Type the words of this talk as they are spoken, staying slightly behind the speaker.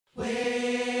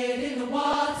Wade in the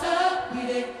water, we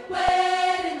did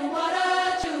wade in the water,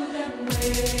 children,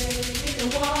 wade in the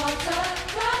water.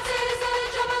 God said it's gonna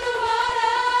jump in the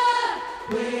water.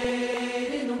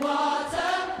 Wade in the water,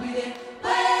 we did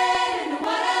wade in the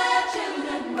water,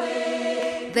 children,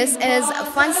 wade. This is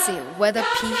Phancy with a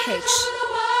PH.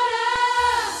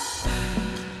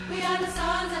 We are the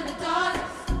sons and the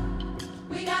daughters.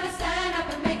 We gotta stand up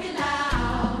and make it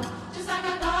loud. Just like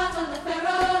our God told the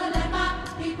Pharaoh to let my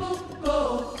people go.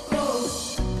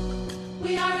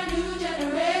 We are a new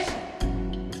generation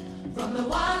from the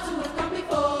ones who have come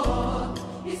before.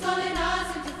 He's calling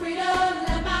us into freedom.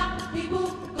 Let my people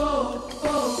go.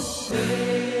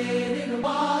 Wade in the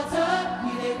water.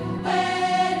 We did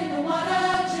wade in the water.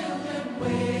 Children,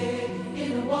 wade in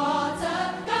the water.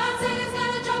 God said it's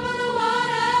gonna jump in the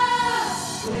water.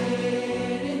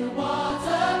 Wade in the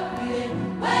water. We did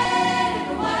wade in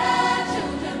the water.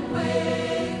 Children,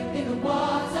 wade in the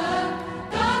water.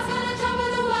 God's gonna jump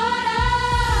in the water.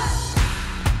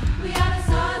 We are the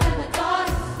sons and the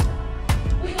daughters.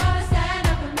 We gotta stand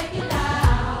up and make it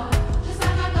loud. Just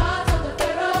like our God told the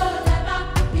Pharaoh, let my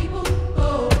people go.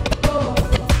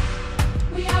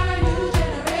 We are a new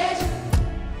generation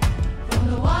from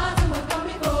the ones who have come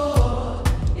before.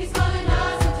 He's calling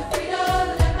us into freedom.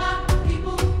 Let my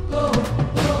people go.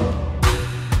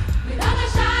 We don't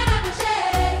shine and the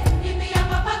shade. Give me a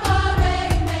papa God,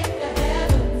 ready, make the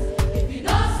heavens. If you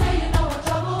don't say you know what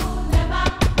trouble, let my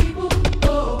people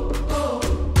go.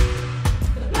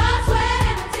 The blood, sweat,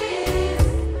 and the tears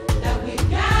that we've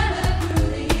gathered through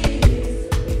the years.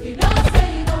 If you don't say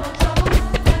you know what trouble,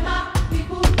 let my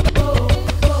people go.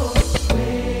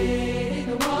 Wade in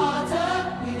the water,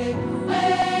 we did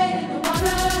wade in the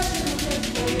water, children,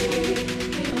 wade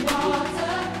in the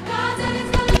water. God said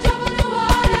it's gonna jump in the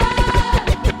water.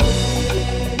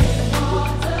 Wade in the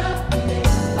water, we did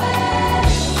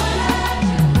wade in the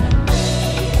water,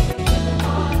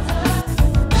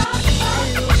 children,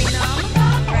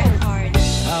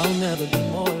 I'll never be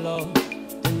more loved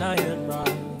than I am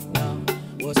right now.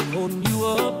 Wasn't holding you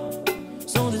up,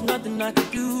 so there's nothing I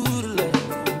could do to let you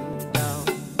down.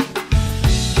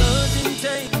 Doesn't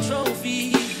take a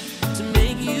trophy to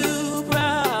make you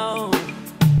proud.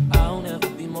 I'll never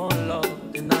be more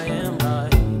loved than I am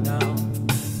right now.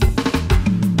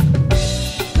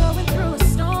 Going through a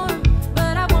storm,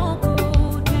 but I won't go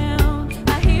down.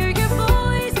 I hear your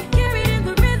voice carried in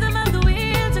the rhythm of the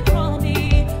wind to call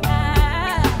me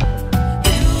out.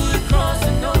 You would cross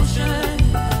an ocean,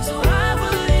 so I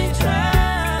wouldn't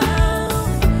drown.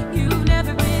 You've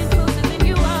never been closer than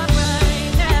you are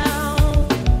right now.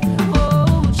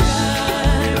 Oh,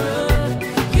 Jireh,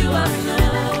 you are enough.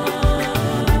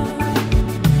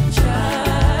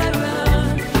 Jireh,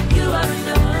 you are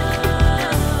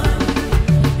enough.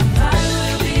 I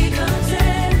will be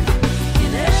content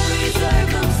in every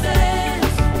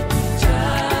circumstance.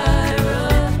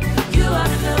 Jireh, you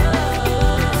are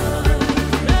enough.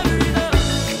 Never enough,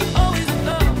 always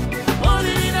enough, more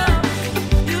than enough.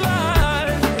 You are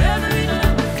forever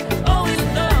enough, always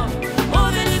enough,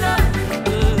 more than enough.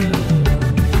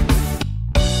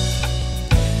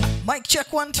 Mic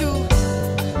check 1 2.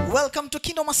 Welcome to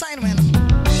Kingdom Assignment.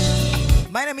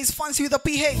 My name is Phancy with a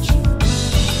PH.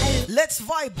 Let's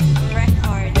vibe.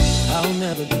 I'll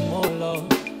never be more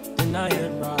loved than I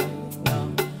am right now.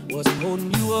 Wasn't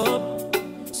holding you up,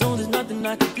 so there's nothing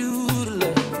I could do to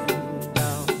let you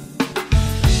down.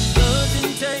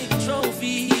 Doesn't take a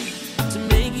trophy to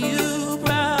make you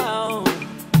proud.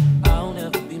 I'll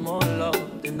never be more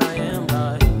loved than I am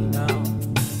right now.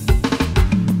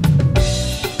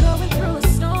 going through a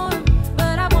storm,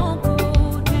 but I won't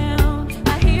go down.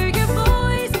 I hear your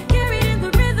voice carried in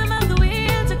the rhythm of the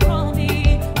wind to call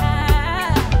me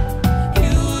out.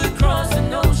 You would cross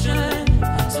an ocean,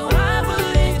 so I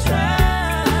wouldn't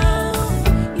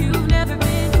drown. You've never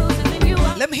been closer than you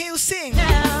are Let me hear you sing.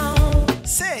 now.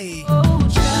 Say, Oh,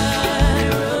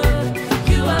 Jireh,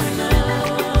 you are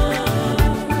enough.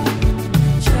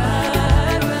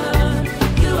 Jireh,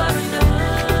 you are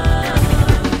enough.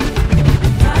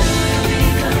 I will be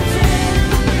content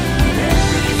in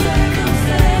every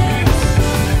circumstance.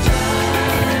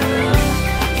 Jireh,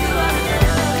 you are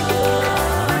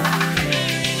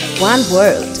enough. One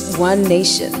world, one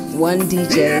nation, one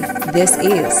DJ. This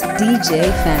is DJ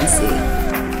Phancy.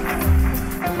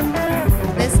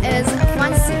 This is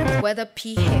Phancy with a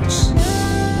PH.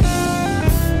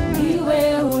 Ni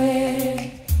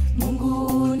wewe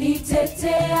Mungu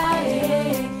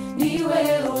niteteaye, ni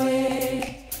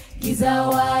wewe giza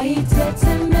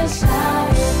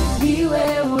waitetemeshaye, ni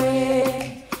wewe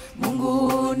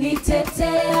Mungu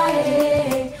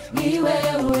niteteaye, ni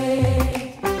wewe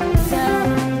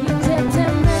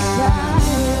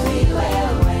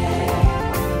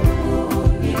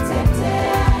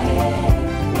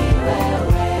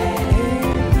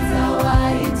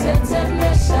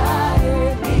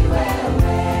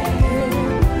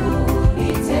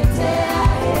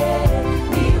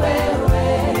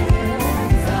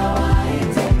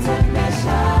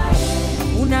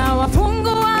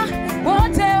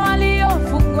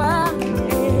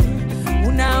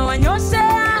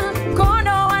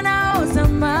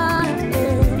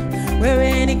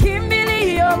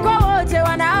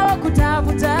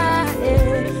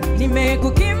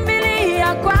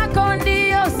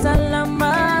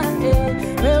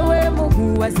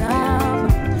wa zama,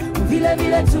 vile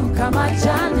vile tu kama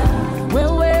jana.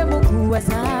 Wewe Mungu wa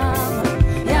zama,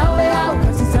 yawe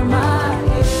haukati tamaa.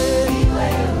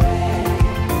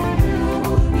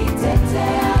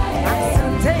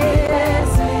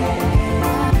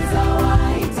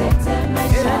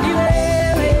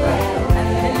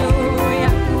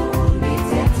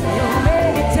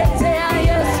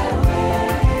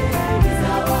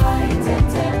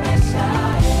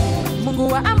 Mungu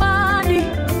wa amani,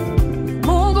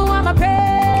 Mungu wa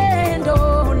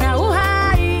mapendo na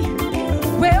uhai,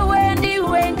 wewe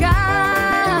ndiwe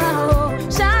ngao,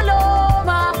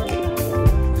 shaloma,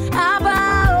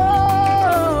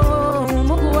 abao.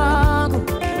 Mungu wangu,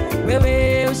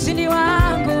 wewe ushindi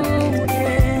wangu,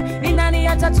 ni nani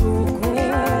atatuku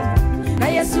na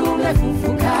Yesu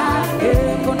umefufuka,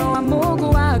 mkono wa Mungu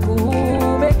wangu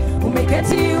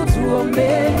umeketi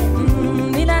utuombe.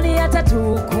 Ni nani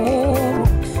atatuku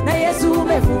na Yesu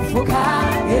umefufuka,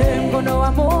 mkono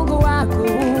wa Mungu wako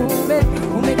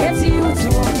umeketi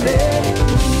utuombe.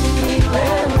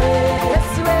 Wewe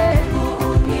Yesu,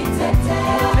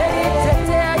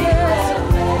 unitetea Yesu,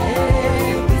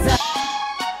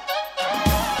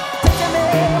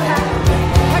 tetemeka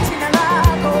kwa jina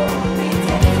lako,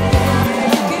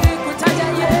 nikikutaja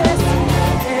Yesu.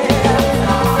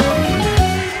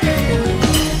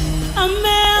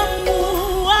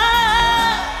 Ameamua,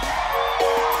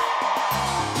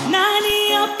 nani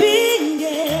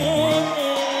apinge?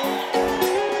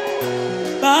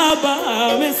 Baba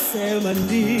amesema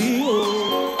ndio,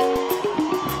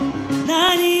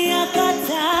 nani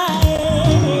akatae?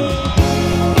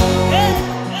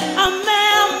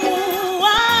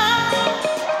 Ameamua,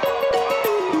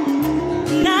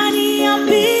 nani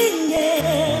apinge?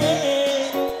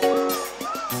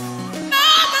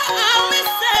 Baba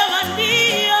amesema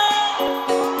ndio,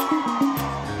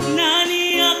 nani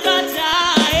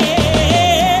akatae?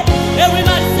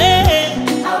 Everybody say,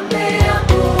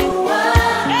 Ameamua,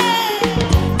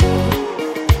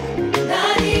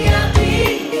 nani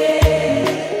apinge?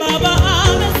 Baba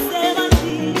amesema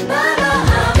ndio. Baba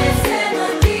amesema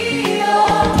ndio,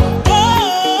 Oh,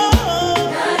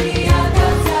 nani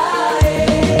akatae?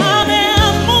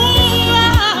 ameamua.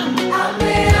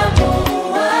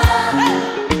 Ameamua,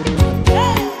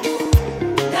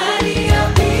 nani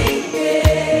apinge?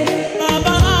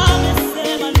 Baba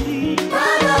amesema ndio.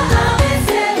 Baba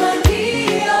amesema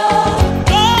ndio,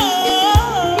 Oh,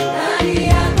 nani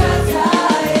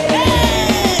akatae?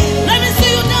 let me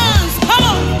see you dance. Come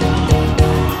on.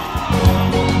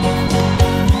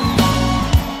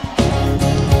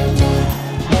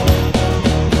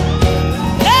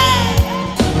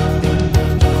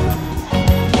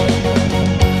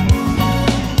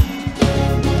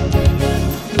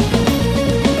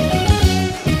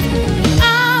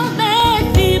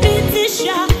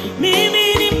 Amethibitisha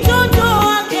mimi ni mtoto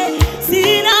wake,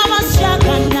 sina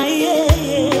mashaka na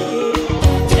yeye.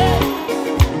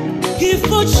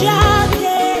 Kifo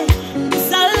chake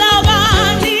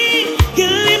msalabani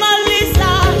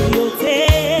kilimaliza yote.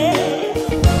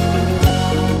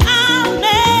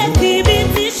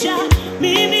 Amethibitisha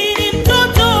mimi ni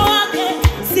mtoto wake,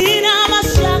 sina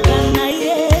mashaka na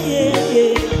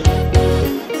yeye.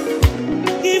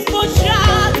 Kifo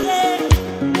chake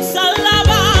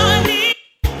msalabani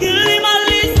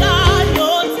kilimaliza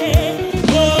yote.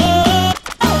 Oh,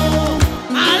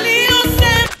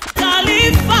 aliyosema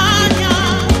atalifanya.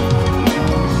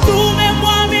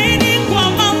 Tumemwamini kwa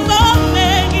mambo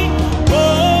mengi.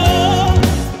 Oh,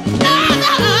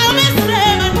 Baba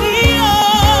amesema ndio,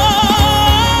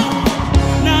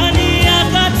 nani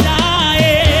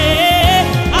akatae?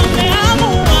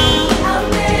 Ameamua.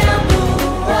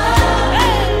 Ameamua,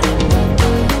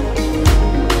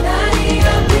 nani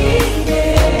apinge?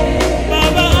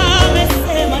 Baba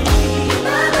amesema ndio.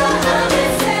 Baba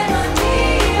amesema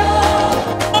ndio,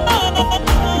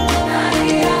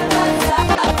 nani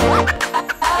akatae?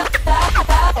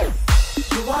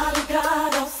 You are the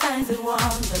God of signs and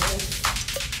wonders.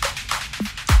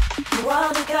 You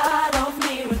are the God of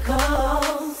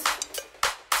miracles.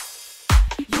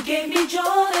 You gave me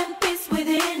joy and peace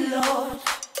within, Lord.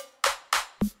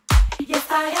 Yes,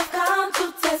 I have come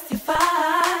to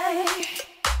testify.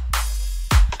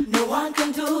 No one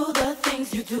can do the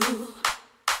things you do.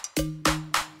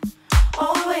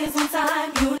 Always on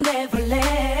time, you never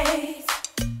late.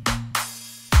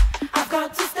 I've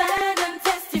got to stand and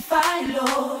testify,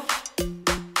 Lord.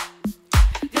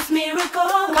 This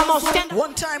miracle. Come on, stand.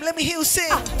 One time, let me hear you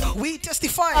sing. We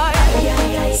testify.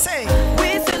 Say,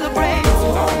 We celebrate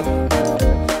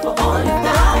for all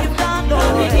you've done,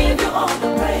 Lord. We give you all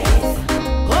the praise.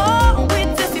 Oh, we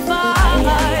testify.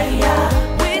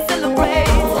 We celebrate.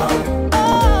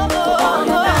 Oh,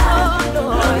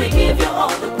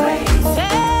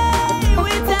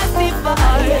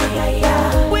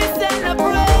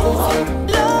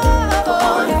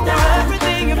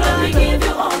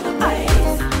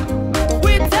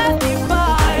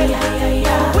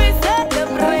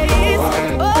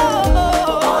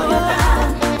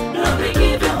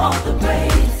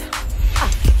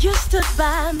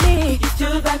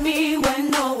 provide me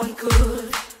when no one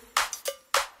could.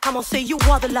 I'm gonna say you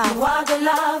are the love. You are the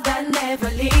love that never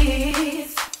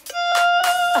leaves.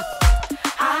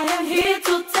 I am here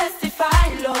to testify,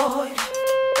 Lord,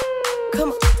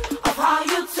 Come on. of how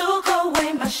you took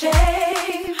away my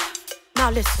shame.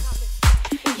 Now listen.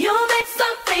 You make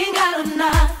something out of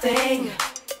nothing.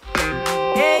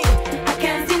 Hey, I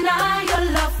can't deny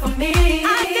your love for me.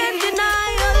 I can't deny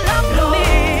your love for Lord, me.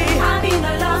 I'm in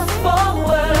a loss for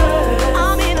words.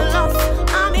 I'm in a love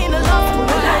for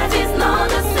My life is not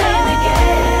the same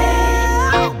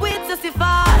again. We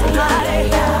testify.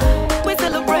 We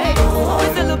celebrate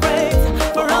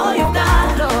for all you've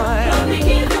done, Lord. Let me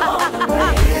give you all the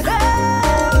praise.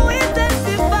 We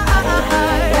testify.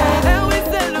 We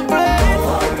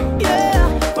celebrate,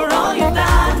 yeah, for all you've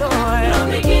done, Lord. Let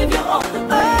me give you all the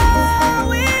praise.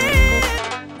 We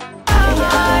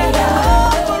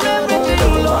for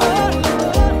everything, Lord.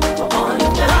 For all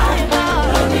you've done,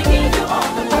 let me give you all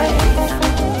the praise.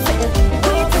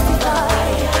 We testify.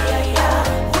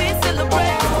 We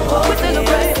celebrate.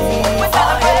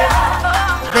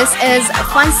 This is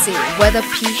Phancy with a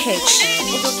PH.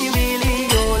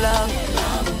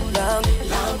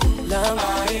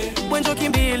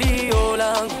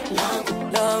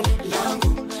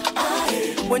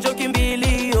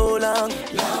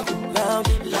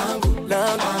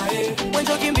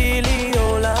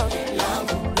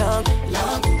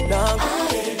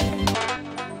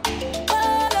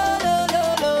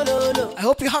 I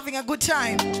hope you're having a good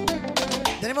time.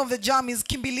 The name of the jam is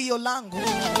Kimbilio Langu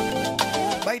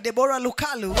by Deborah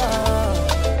Lukalu.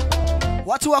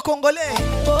 Watu wa Kongole,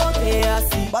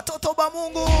 batoto ba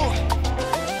Mungu.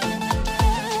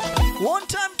 One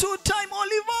time, two time,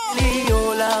 Oliver.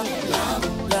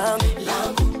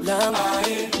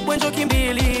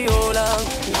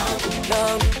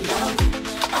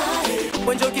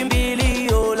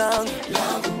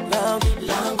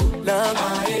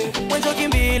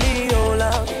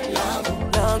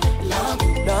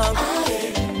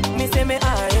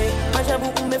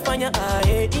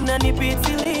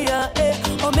 Inanipitilia,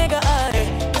 omega ae,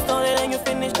 started and you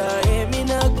finished ae,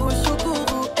 mina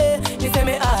kushukuru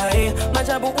niseme ae,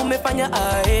 majabu umefanya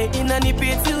ae,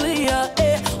 inanipitilia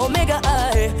omega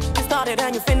ae, you started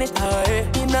and you finished ae,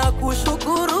 mina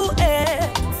kushukuru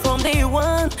from day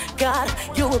one, God,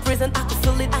 you were present, I could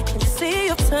feel it, I can see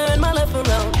you turn my life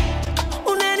around.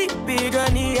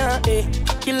 Unanipigania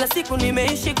kila siku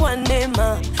nimeishi kwa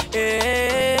neema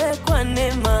kwa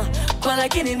neema, kwa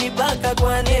lakini ni baka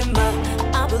kwa neema.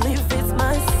 I believe it's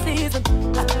my season,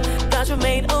 God you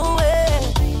made a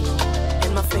way,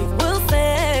 and my faith will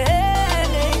stay.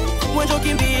 Wenjo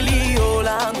kimbilio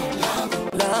langu,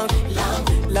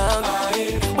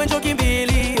 wenjo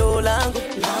kimbilio langu,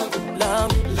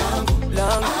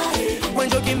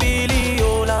 wenjo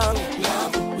kimbilio langu,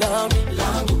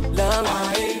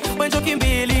 wenjo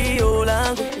kimbilio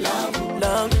langu,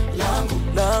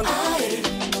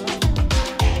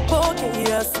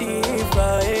 pokea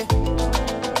sifa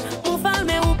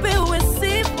mfalme upewe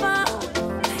sifa.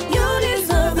 You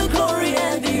deserve the glory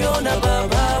and the honor,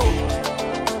 Baba.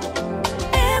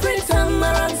 Every time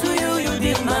I run to you, you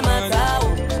did my matter.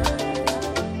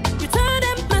 You turn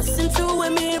a mess into a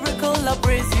miracle, I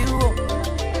praise you.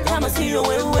 Come and see your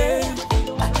way.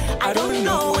 I don't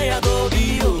know where I go to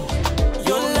you.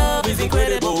 Your love is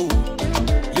incredible.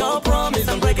 Your promise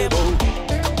unbreakable.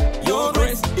 Your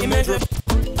grace immeasurable.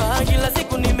 Kila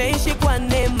siku nimeishi kwa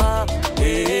neema,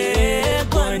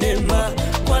 kwa neema,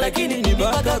 kwa lakini ni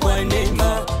baka kwa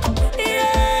neema.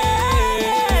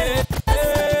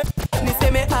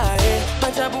 Niseme ae,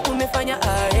 majabu umefanya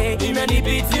ae,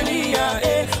 inanipitilia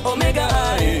omega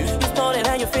ae, you started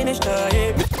and you finished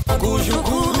ae,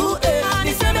 kushukuru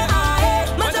niseme ae,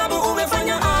 majabu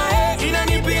umefanya ae,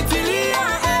 inanipitilia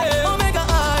omega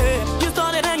ae, you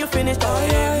started and you finished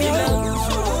ae.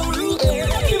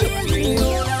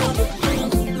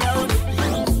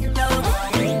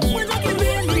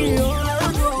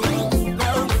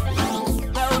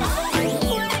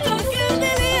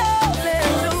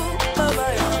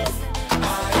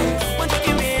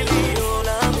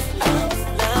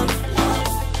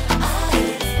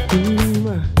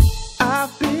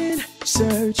 I've been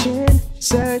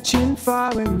searching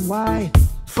far and wide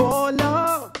for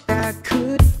love that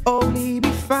could only be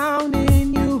found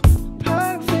in you.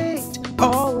 Perfect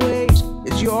always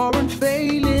is your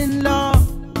unfailing love.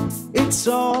 It's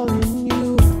all in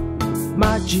you,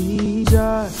 my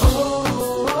Jesus.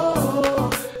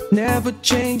 Never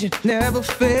changing, never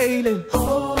failing.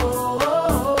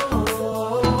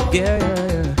 Yeah, yeah,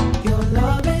 yeah. Your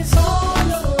love is all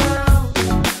around,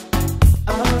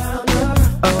 around her,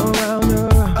 Around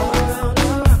her, around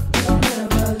her. You'll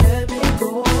never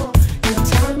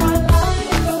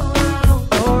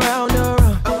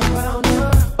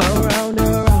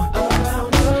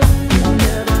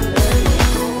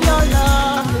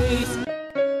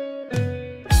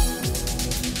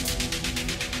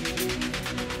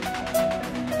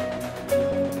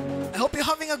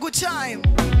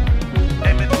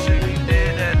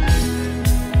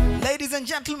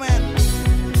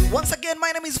gentlemen, once again,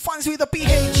 my name is Phancy with a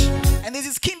PH, and this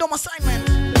is Kingdom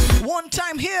Assignment. One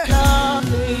time here.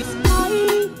 Love is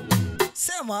kind.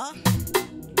 Sema.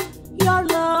 Your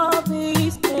love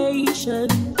is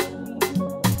patient.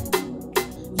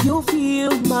 You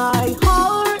fill my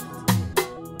heart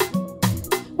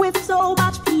with so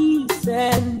much peace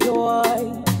and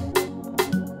joy.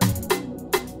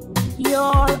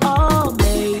 You're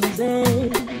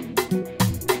amazing.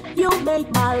 You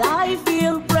make my life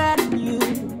feel brand new.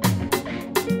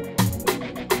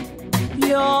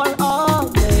 You're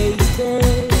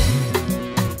amazing.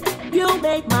 You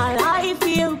make my life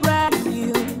feel brand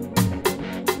new.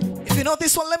 If you know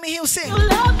this one, let me hear you sing. You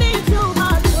love me too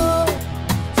much, oh,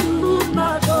 too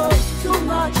much, oh, too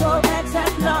much, oh,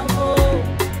 excess love, oh.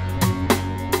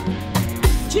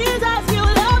 Jesus, you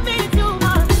love me too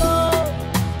much, oh,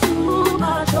 too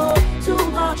much, oh,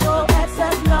 too much, oh,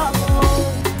 excess love, oh.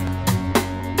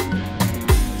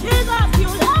 Jesus, you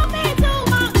love me too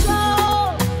much,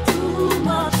 oh, too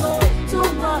much, oh, too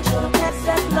much, oh,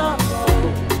 excess love, oh.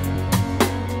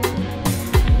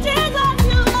 Jesus,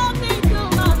 you love me too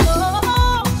much, oh,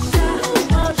 too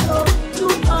much, oh,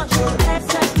 too much, oh,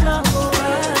 excess love, oh.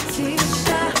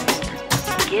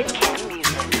 Get Cat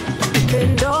Music.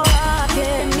 Pendo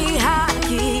wake ni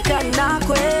hakika na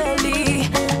kweli,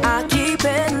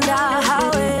 akipenda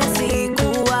hawezi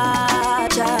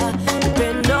kuacha.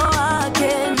 Pendo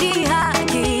wake ni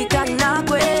hakika na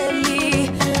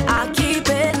kweli,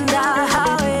 akipenda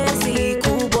hawezi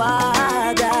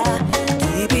kubwaga.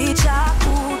 Kipi cha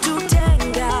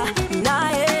kututenga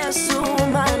na Yesu,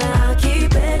 maana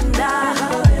akipenda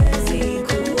hawezi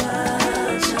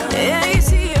kuacha.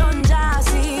 Sio njaa,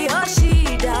 sio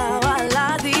shida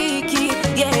wala dhiki,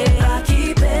 yeah,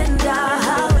 akipenda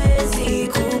hawezi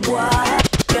kubwaga.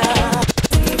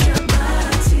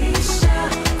 Sijabahatisha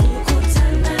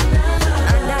kukutana na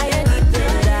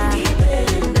anayenipenda,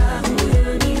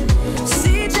 huyo ni Mungu.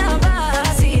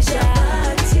 Sijabahatisha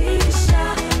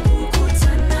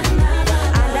kukutana na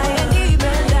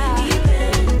anayenipenda,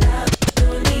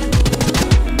 huyo ni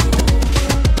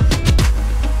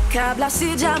kabla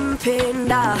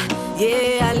sijampenda,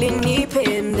 yeah,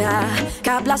 alinipenda.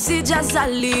 Kabla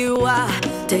sijazaliwa,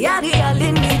 tayari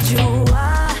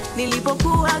alinijua.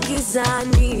 Nilipokuwa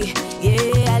gizani,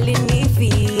 yeah,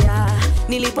 alinifia.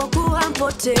 Nilipokuwa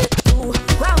mpotevu,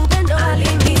 kwa upendo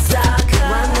alinisaka.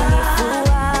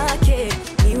 Uaminifu wake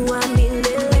ni wa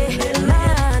milele,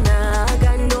 maana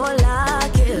agano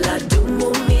lake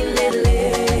ladumu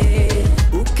milele.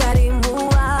 Ukarimu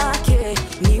wake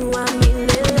ni wa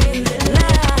milele,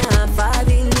 na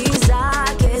fadhili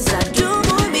zake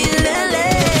zadumu milele.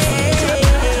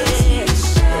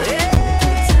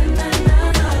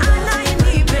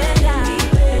 Anayenipenda,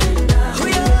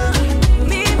 huyo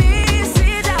mimi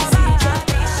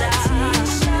sijabahatisha.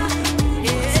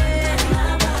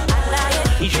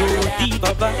 Ijodi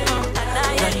baba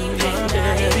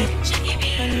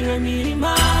niwe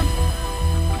milimani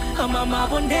ama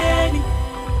mabondeni,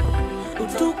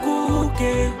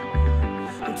 utukuke,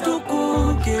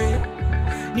 utukuke.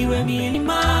 Niwe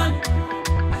milimani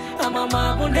ama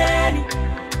mabondeni,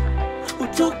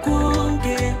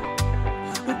 utukuke,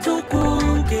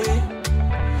 utukuke,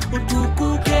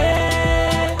 utukuke,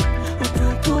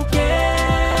 utukuke,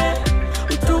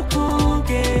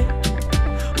 utukuke,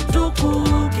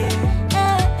 utukuke,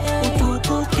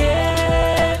 utukuke,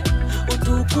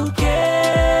 utukuke,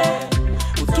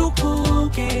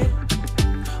 utukuke,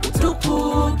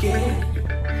 utukuke.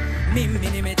 Mimi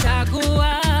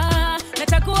nimechagua,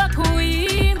 nachagua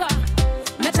kuimba,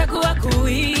 nachagua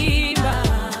kuimba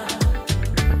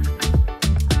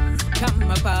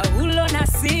kama Paulo na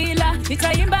Sila,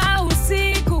 nitaimba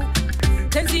usiku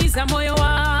tenzi za moyo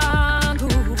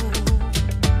wangu,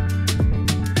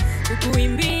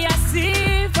 kukuimbia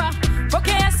sifa,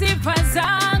 pokea sifa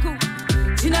zangu.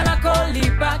 Jina lako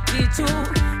libaki juu,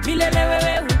 milele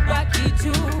wewe ubaki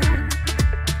juu.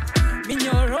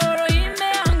 Minyororo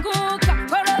imeanguka,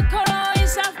 korokoro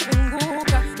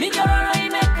ishafunguka. Minyororo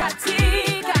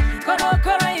imekatika,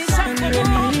 korokoro Niwe ishafunguka.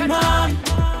 milimani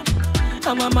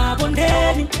ama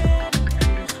mabondeni,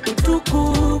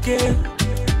 utukuke,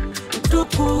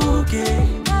 utukuke.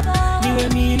 Niwe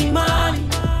milimani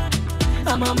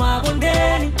ama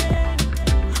mabondeni,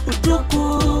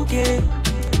 utukuke,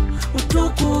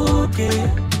 utukuke,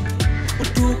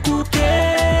 utukuke,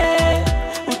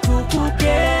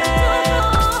 utukuke,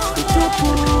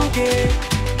 utukuke,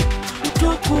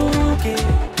 utukuke,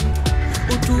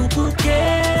 utukuke,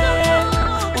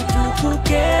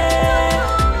 utukuke,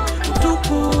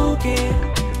 utukuke,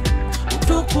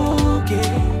 utukuke.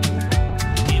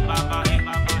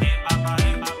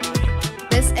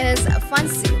 The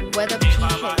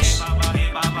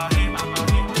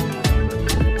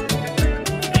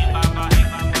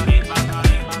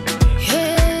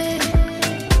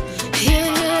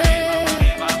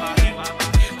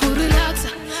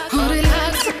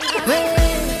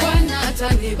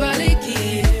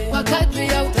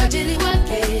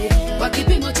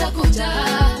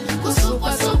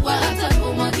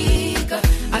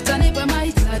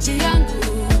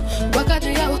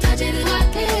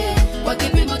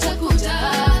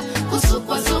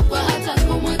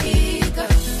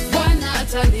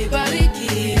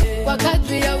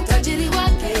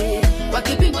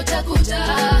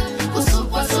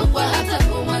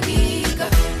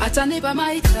atanipa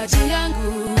mahitaji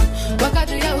yangu kwa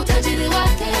kadri ya utajiri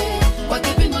wake, kwa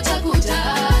kipimo cha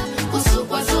kujaa,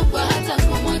 kusukwa hata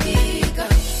kumwagika.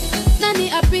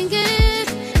 Nani apinge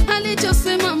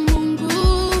alichosema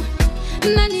Mungu?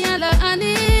 Nani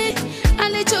alaani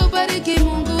alichobariki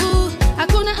Mungu?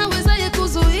 Hakuna awezaye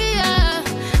kuzuia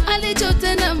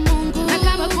alichotenda Mungu. Na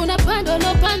kama kuna pando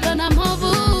na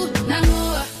movu,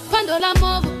 nang'oa pando la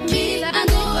movu bila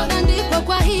andiko andiko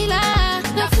kwa hila,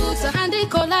 nafuta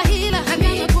andiko la hila. Na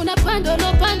kama kuna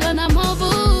pando na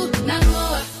movu,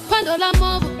 nang'oa pando la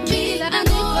movu bila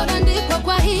andiko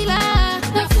kwa hila,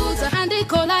 nafuta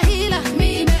andiko la hila.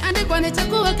 Mimi andiko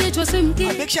nitakuwa kichwa simki.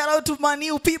 A big shout out to my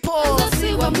new people.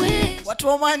 Watu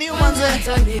wa my new manze.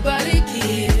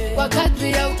 Atanibariki kwa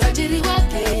kadri ya utajiri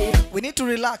wake. We need to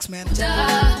relax, man.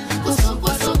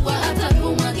 Kusukwa hata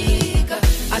kumwagika.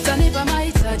 Atanipa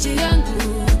mahitaji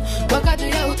yangu kwa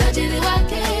kadri ya utajiri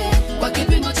wake, kwa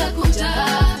kipimo cha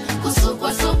kujaa,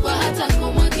 kusukwa hata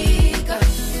kumwagika.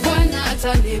 Bwana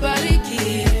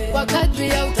atanibariki kwa kadri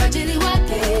ya utajiri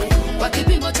wake, kwa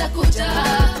kipimo cha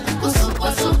kujaa,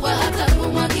 kusukwa hata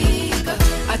kumwagika.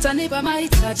 Atanipa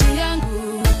mahitaji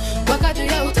yangu kwa kadri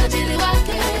ya utajiri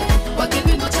wake, kwa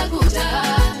kipimo cha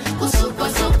kujaa,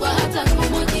 kusukwa hata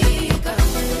kumwagika.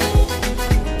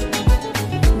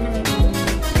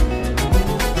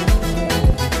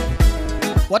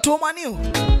 Watu wa maniu.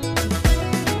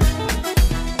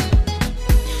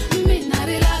 Na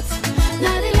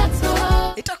relax,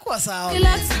 oh. Itakuwa sawa.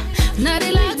 Relax.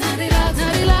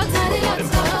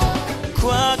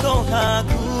 Kwako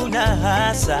hakuna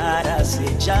hasara,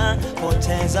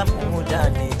 sijapoteza muda,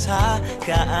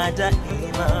 nitakaa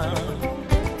daima.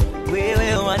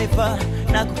 Wewe wanipa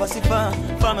na kupa sifa,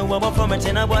 mfalme wa wafalme,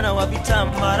 tena Bwana wa vita,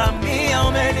 mara mia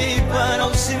umenipa na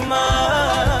uzima.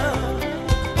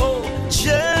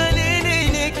 Je,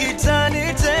 nini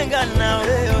kitanitenga na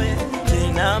wewe,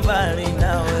 tena mbali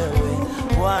na wewe?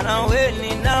 Bwana wewe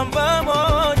ni namba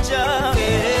moja.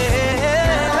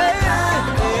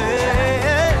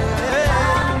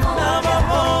 Namba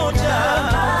moja.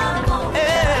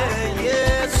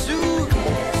 Yesu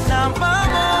namba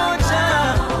moja.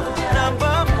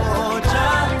 Namba moja.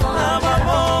 Namba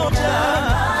moja.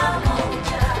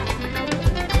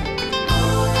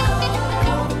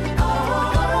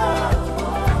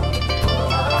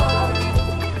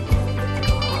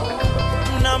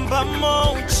 Namba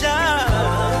moja.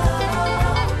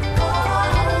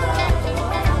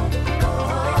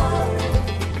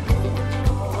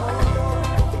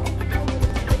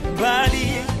 Bali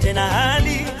tena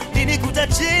hali nilikuta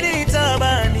chini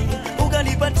tabani,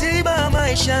 ukanipa tiba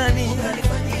maishani.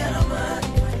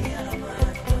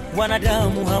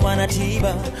 Wanadamu hawana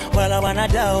tiba wala wana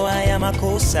dawa ya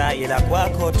makosa, ila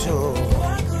kwako tu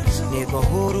niko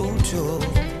huru tu.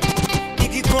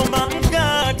 Nikikomba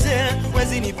mkate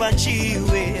wezi nipa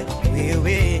jiwe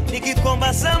wewe,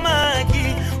 nikikomba samaki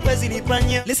wezi nipa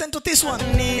nyama. Listen to this one.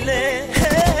 Nile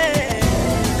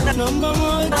namba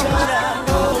moja.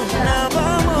 Namba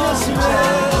moja.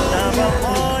 Namba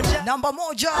moja. Namba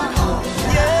moja.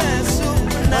 Yesu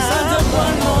namba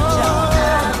moja.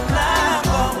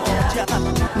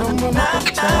 Namba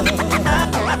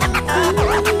moja.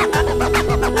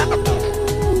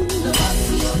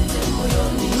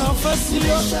 Nafasi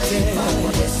yote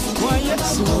kwa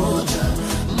Yesu,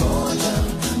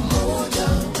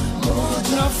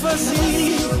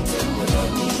 nafasi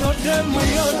yote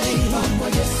moyoni,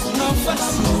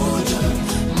 nafasi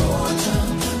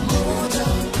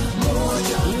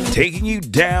Taking you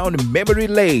down memory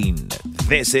lane.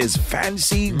 This is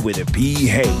Phancy with a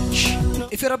PH.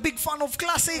 If you're a big fan of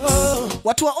classics,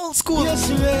 watu wa old school,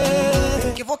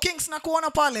 Kivo Kings na kuona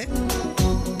pale.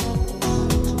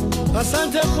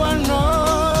 Asante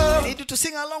Bwana. I need you to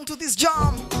sing along to this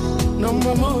jam.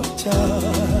 Namba moja.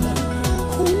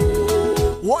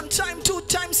 One time, two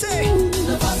times, say.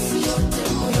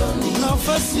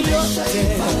 Nafasi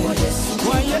yote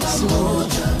kwa Yesu,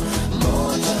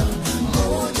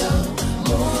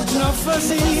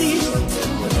 nafasi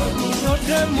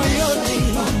yote moyoni,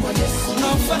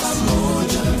 nafasi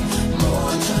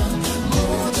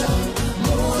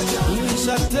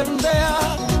nishatembea,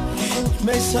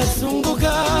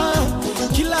 nimeshazunguka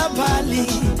kila bali,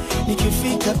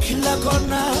 nikifika kila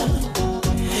kona,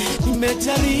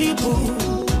 nimejaribu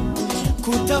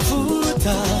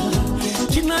kutafuta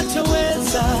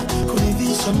kinachoweza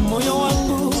kuridhisha moyo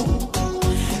wangu,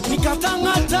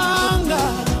 nikatangatanga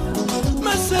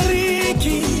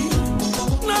mashariki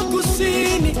na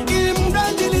kusini, ili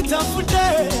mradi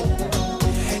nitafute,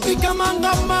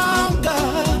 nikamangamanga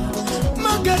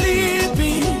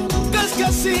magharibi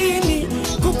kaskazini,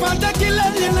 kupata kile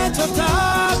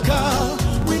ninachotaka.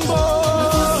 Wimbo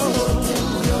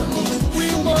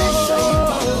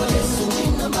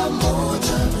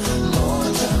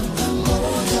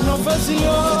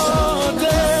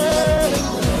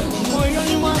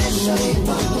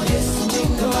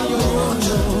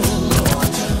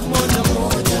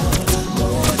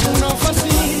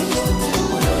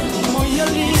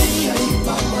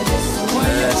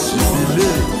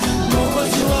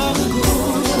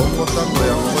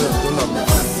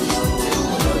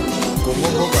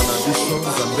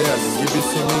Nzambe alingi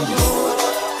biso mingi.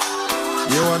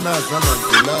 Ye wana aza na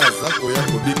nzela aza koya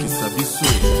kobikisa biso.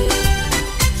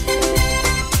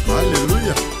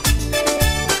 Alléluia.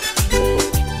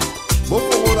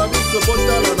 Bofongola biso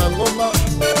botala na ngoma.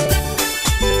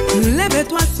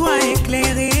 Lève-toi, sois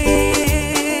éclairé.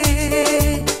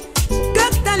 Que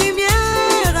ta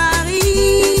lumière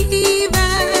arrive.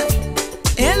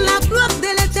 Et la gloire de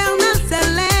l'Éternel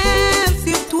s'élève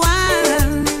sur toi.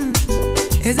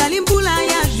 Et Zalimboula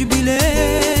ya jubilé.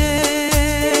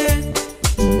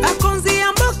 Bakonzi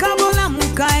ya mboka bola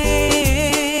mukae.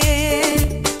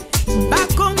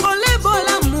 Bakongole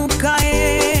bola mukae.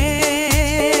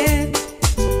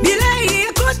 Bilei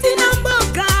ekoti na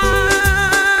mboka.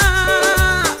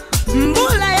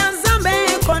 Mbula ya Nzambe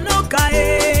ekonokae.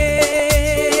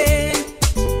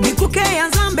 Bikuke ya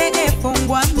Nzambe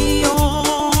efongwa mio.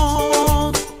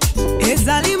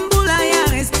 Ezali mbula ya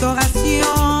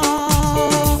restauration.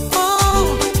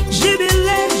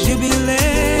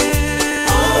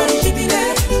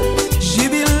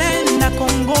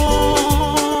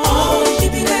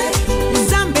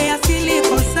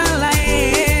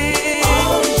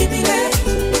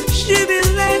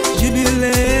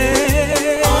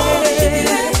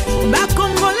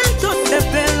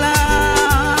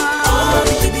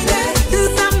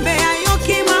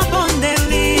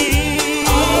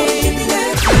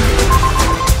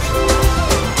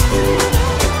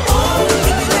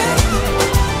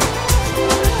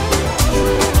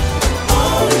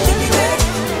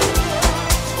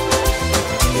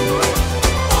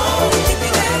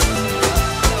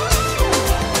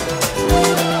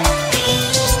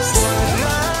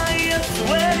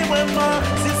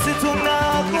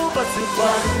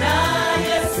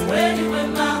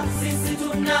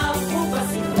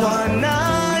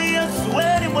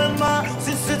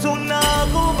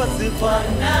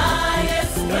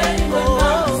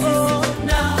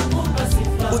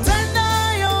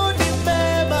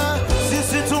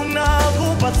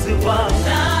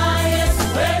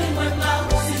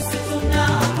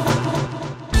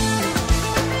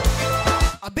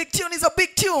 A big tune is a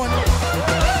big tune.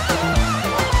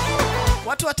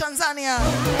 Watu wa Tanzania,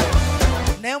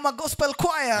 Neema Gospel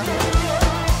Choir,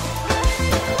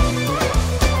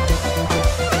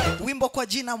 wimbo kwa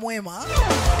jina mwema.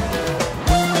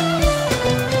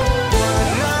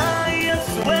 Bwana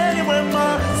Yesu wewe ni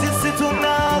mwema, sisi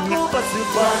tunakupa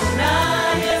sifa. Bwana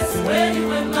Yesu wewe ni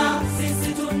mwema,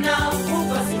 sisi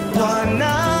tunakupa sifa.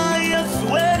 Bwana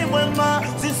Yesu wewe ni mwema,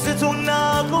 sisi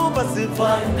tunakupa sifa.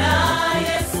 Bwana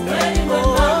Yesu wewe ni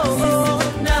mwema, sisi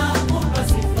tunakupa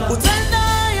sifa.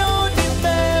 Utendayo ni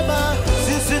mema,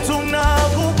 sisi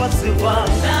tunakupa sifa.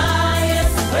 Bwana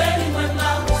Yesu wewe ni mwema,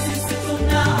 sisi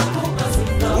tunakupa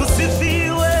sifa.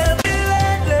 Usifiwe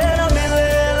milele na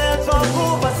milele,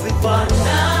 twakupa sifa.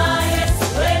 Bwana Yesu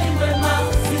wewe ni mwema,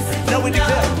 sisi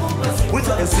tunakupa sifa.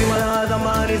 Wito heshima na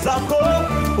dhamani zako,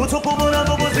 utukufu na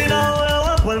nguvu zina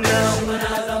wewe Bwana. Heshima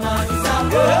na dhamani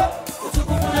zako,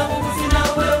 utukufu na nguvu zina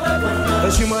wewe Bwana.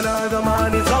 Heshima na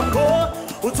dhamani zako,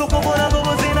 utukufu na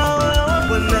nguvu zina wewe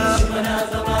Bwana. Heshima na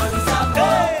dhamani zako,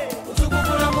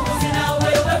 utukufu na nguvu zina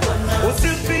wewe Bwana.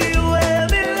 Usifiwe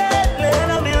milele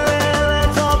na milele,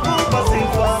 twakupa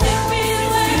sifa.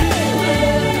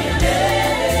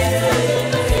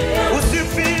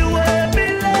 Usifiwe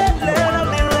milele na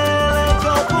milele,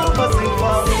 twakupa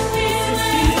sifa.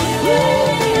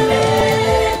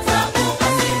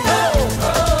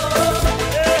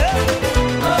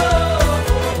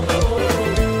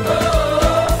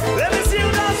 Let me see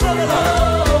you dance.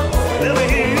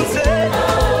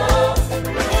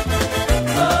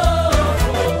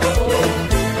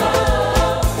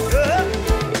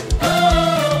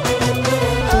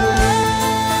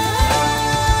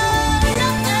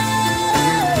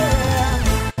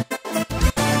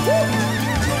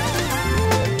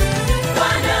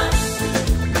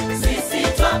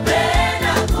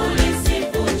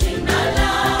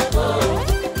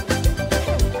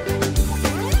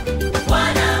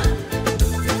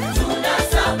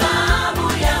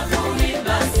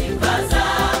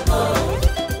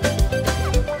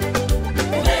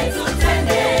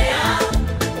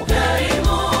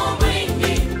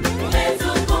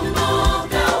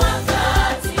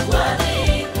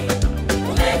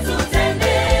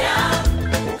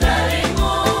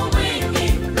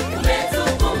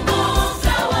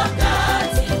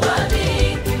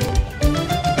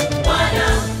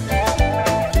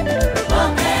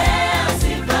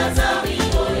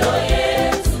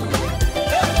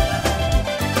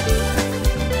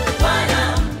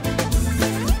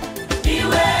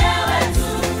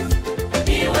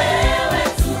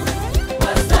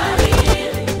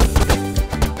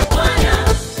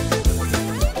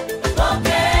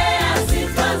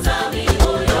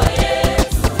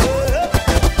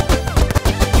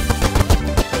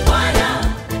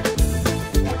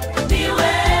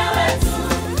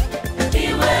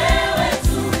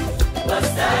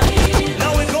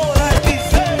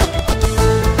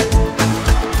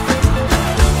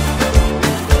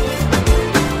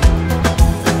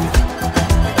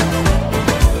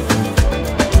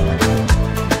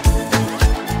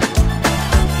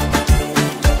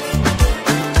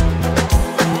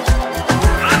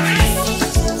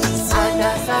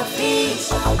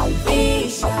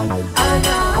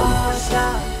 anaosha,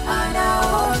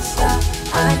 anaosha,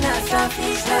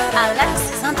 anasafisha.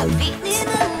 Alexis on the beat.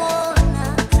 Nimemwona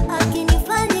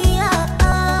akinifanyia,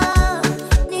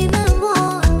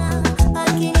 nimemwona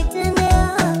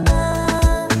akinitendea,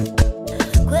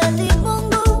 kweli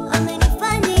Mungu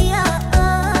amenifanyia,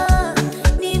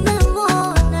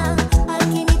 nimemwona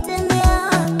akinitendea.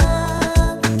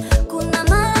 Kuna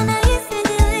mara nahisi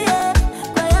nilie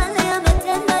kwa yale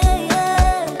ametenda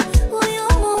yeye, huyu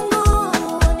Mungu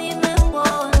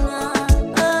nimemwona.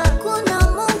 Kuna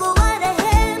Mungu wa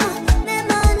rehema,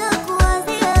 neema na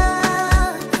kuwazia,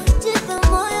 jipe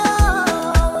moyo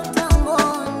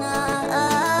utamwona.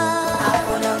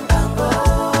 Hakuna mpango,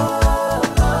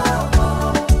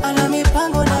 ana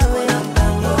mipango nawe,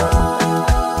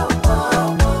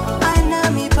 ana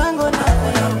mipango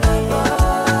nawe,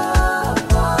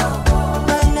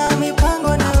 ana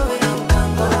mipango nawe.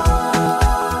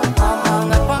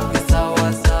 Amanga kwake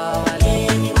sawa sawa,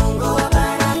 yeye ni Mungu wa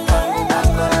baraka,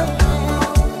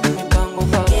 mipango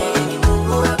baba, yeye ni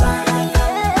Mungu wa baraka,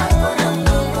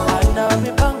 ana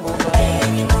mipango baba, yeye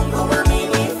ni Mungu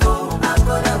mwaminifu,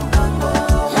 akona mpango,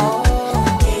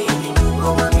 yeye ni Mungu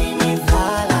mwaminifu,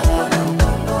 akona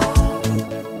mpango.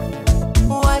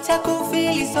 Wacha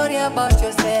kufeel sorry about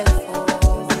yourself,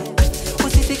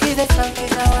 usisikize sauti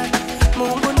za watu,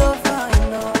 Mungu ndo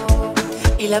final,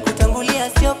 ila kutangulia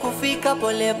sio kufika,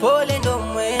 pole pole ndo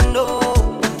mwendo.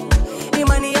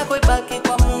 Imani yako ibaki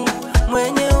kwa Mungu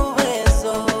mwenye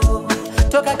uwezo,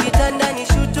 toka kitandani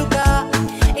shutuka,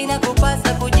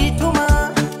 inakupasa kujituma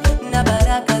na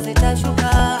baraka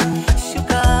zitashuka,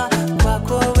 shuka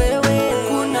kwako wewe.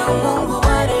 Kuna Mungu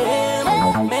wa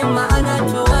rehema, mema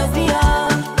anatuwazia,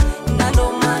 na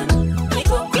ndo maana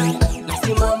niko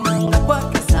nasimama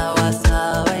kwake sawa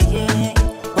sawa, yeye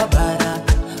wa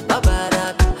baraka, wa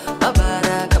baraka, wa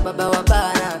baraka, baba wa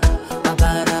baraka, wa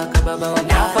baraka, baba wa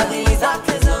baraka, fadhili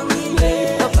zake za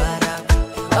milele, wa baraka,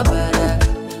 wa baraka,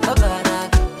 wa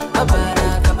baraka, wa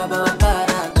baraka, baba wa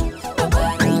baraka, wa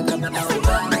baraka, baba wa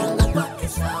baraka, kwake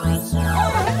sawa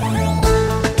sawa.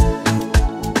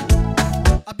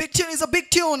 A big tune is a big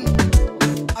tune.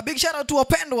 A big shout out to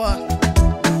wapendwa.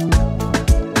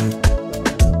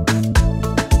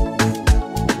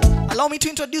 Allow me to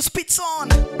introduce Pitson.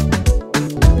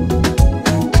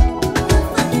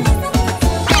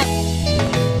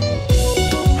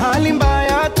 Hali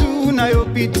mbaya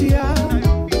tunayopitia,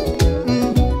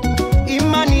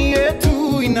 imani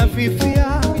yetu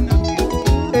inafifia.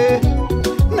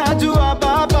 Najua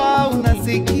Baba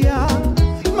unasikia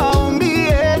maombi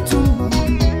yetu,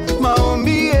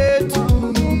 maombi yetu.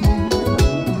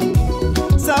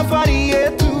 Safari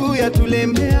yetu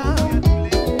yatulemea,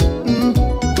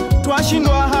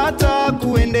 twashindwa hata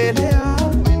kuendelea.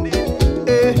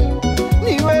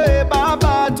 Ni wewe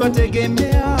Baba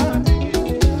twategemea,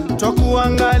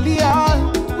 twakuangalia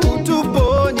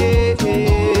utuponye.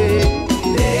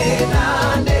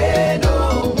 Nena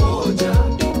neno moja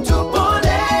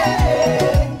tupone,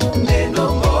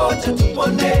 neno moja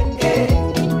tupone.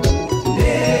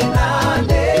 Nena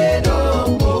neno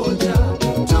moja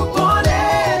tupone,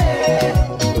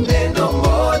 neno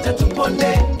moja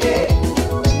tupone.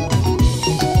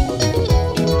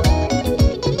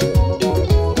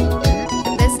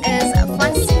 This is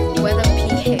Phancy with a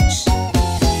PH.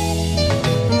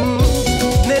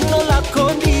 Neno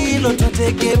lako ndilo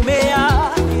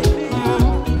twategemea,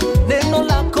 neno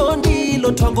lako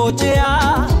ndilo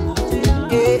twangojea,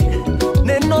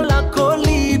 neno lako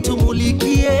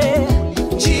litumulikie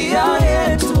njia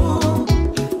yetu,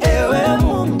 ewe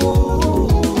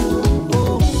Mungu.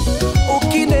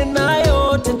 Ukinena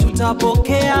yote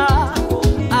tutapokea,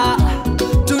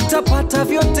 tutapata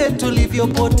vyote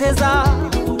tulivyopoteza,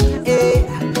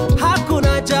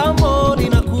 hakuna jambo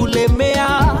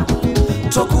linakulemea,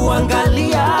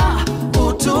 twakuangalia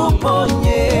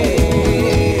utuponye.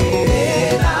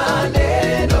 Nena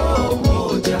neno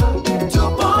moja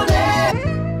tupone,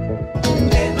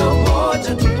 neno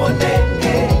moja tupone.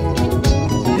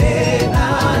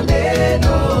 Nena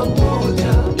neno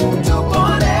moja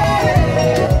tupone,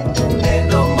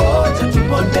 neno moja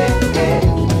tupone.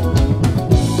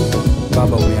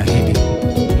 Baba, umeahidi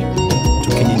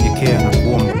tukinyenyekea na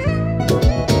kuomba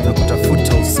na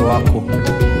kutafuta uso wako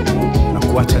na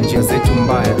kuacha njia zetu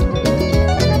mbaya,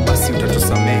 basi utatusikia.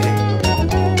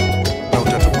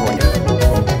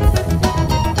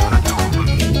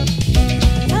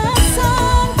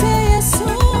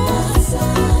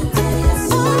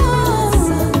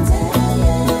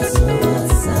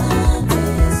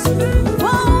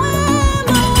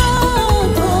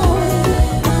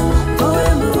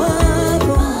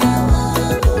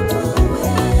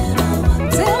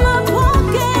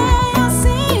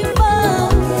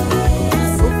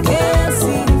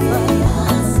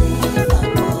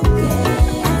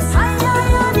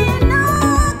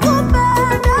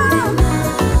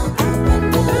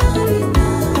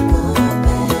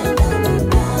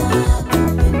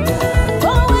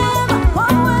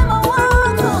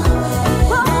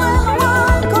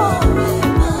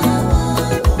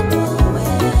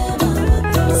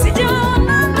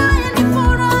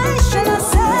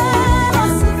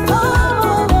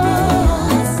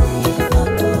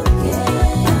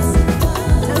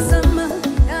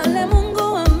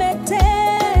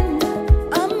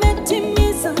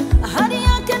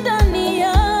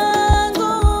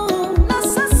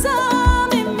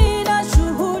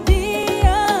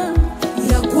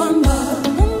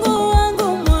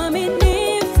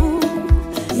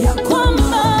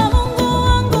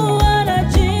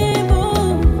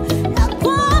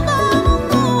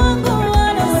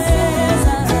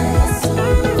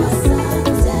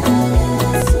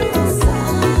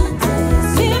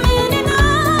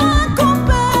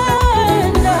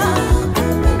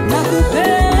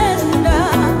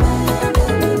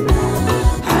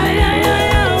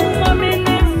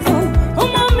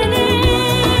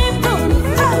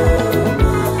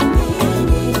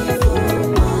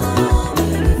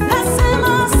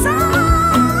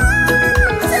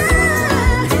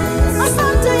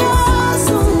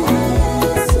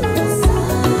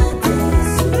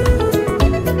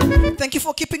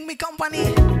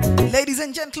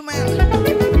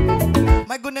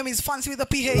 is Phancy with a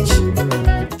PH.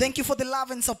 Thank you for the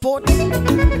love and support.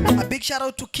 A big shout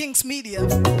out to Kings Media.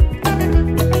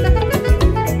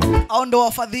 Aundo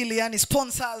wafadhili, yani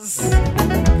sponsors.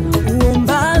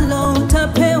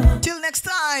 Till next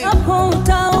time. Hapo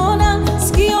utaona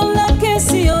sikio lake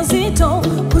sio zito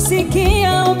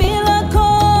kusikia ombi lako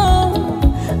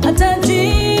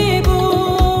atajibu.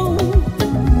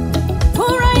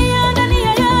 Furahia ndani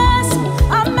ya Yesu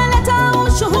ameleta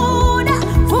ushuhuda.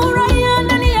 Furahia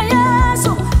ndani ya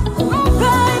Yesu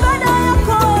mpe ibada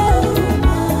yako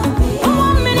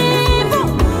uaminifu.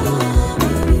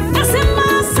 Nasema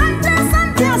asante,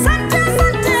 asante, asante,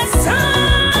 asante,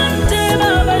 asante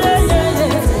Baba.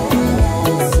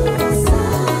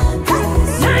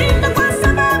 Naimba kwa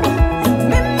sababu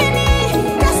mimi ni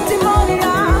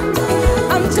testimonial.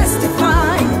 I'm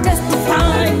testifying,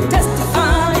 testifying,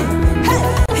 testifying. Hey,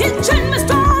 he changed my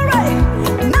story.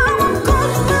 Now I'm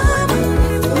called Mama,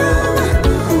 Mama,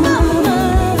 Mama,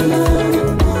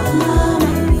 Mama.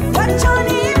 Wacha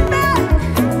niimbe,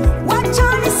 wacha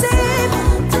niseme.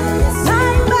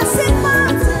 Naimba sifa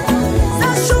za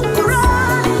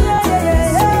shukrani.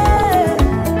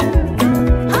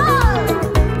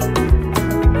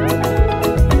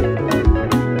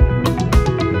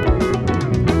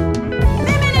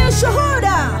 Mimi ni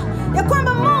ushuhuda ya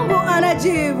kwamba Mungu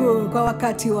anajibu kwa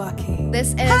wakati wake. This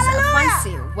is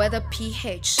Phancy with a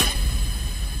PH.